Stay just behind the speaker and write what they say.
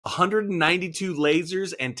192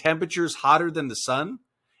 lasers and temperatures hotter than the sun?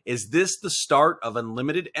 Is this the start of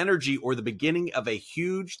unlimited energy or the beginning of a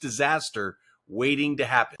huge disaster waiting to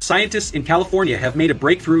happen? Scientists in California have made a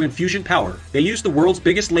breakthrough in fusion power. They use the world's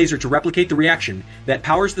biggest laser to replicate the reaction that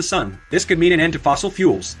powers the sun. This could mean an end to fossil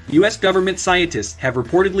fuels. US government scientists have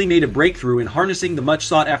reportedly made a breakthrough in harnessing the much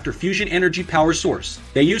sought after fusion energy power source.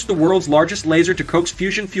 They used the world's largest laser to coax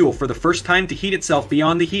fusion fuel for the first time to heat itself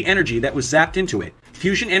beyond the heat energy that was zapped into it.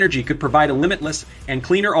 Fusion energy could provide a limitless and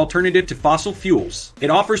cleaner alternative to fossil fuels. It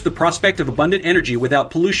offers the prospect of abundant energy without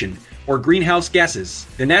pollution or greenhouse gases.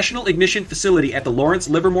 The National Ignition Facility at the Lawrence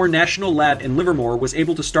Livermore National Lab in Livermore was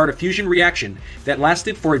able to start a fusion reaction that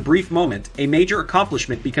lasted for a brief moment, a major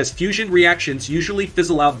accomplishment because fusion reactions usually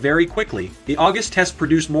fizzle out very quickly. The August test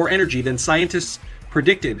produced more energy than scientists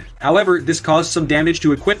predicted. However, this caused some damage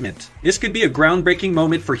to equipment. This could be a groundbreaking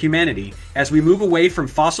moment for humanity as we move away from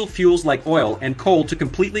fossil fuels like oil and coal to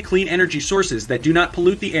completely clean energy sources that do not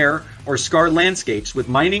pollute the air or scar landscapes with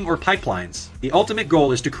mining or pipelines. The ultimate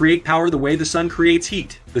goal is to create power the way the sun creates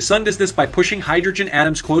heat. The sun does this by pushing hydrogen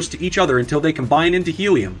atoms close to each other until they combine into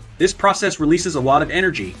helium. This process releases a lot of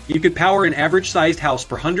energy. You could power an average-sized house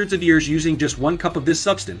for hundreds of years using just 1 cup of this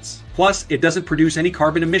substance. Plus, it doesn't produce any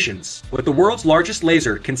carbon emissions. With the world's largest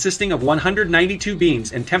laser, consisting of 192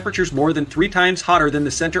 beams and temperatures more than 3 times hotter than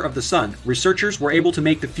the center of the sun, researchers were able to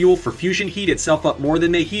make the fuel for fusion heat itself up more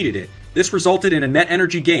than they heated it. This resulted in a net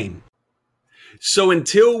energy gain. So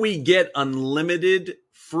until we get unlimited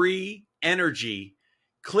free energy,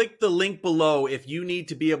 click the link below if you need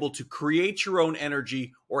to be able to create your own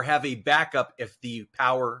energy or have a backup if the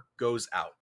power goes out.